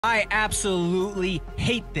I absolutely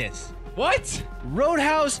hate this. What?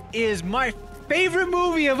 Roadhouse is my favorite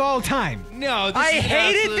movie of all time. No, this I is an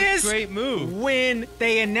hated absolute this great move. when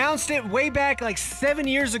they announced it way back like 7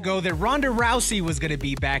 years ago that Ronda Rousey was going to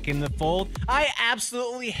be back in the fold. I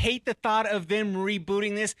absolutely hate the thought of them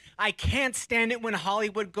rebooting this. I can't stand it when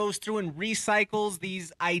Hollywood goes through and recycles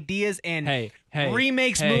these ideas and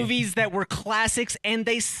remakes movies that were classics, and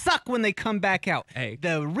they suck when they come back out.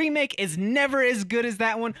 The remake is never as good as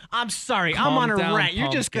that one. I'm sorry. I'm on a rant. You're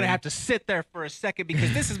just going to have to sit there for a second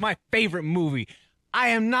because this is my favorite movie. I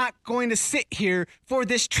am not going to sit here for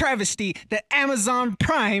this travesty that Amazon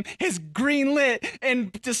Prime has greenlit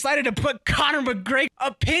and decided to put Conor McGregor.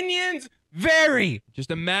 Opinions vary. Just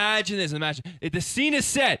imagine this. Imagine. If the scene is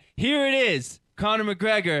set, here it is. Conor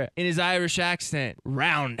McGregor in his Irish accent.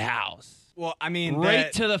 Roundhouse. Well, I mean,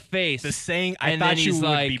 right to the face. The saying, I thought you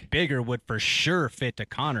would be bigger would for sure fit to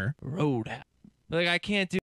Conor. Roadhouse. Like, I can't do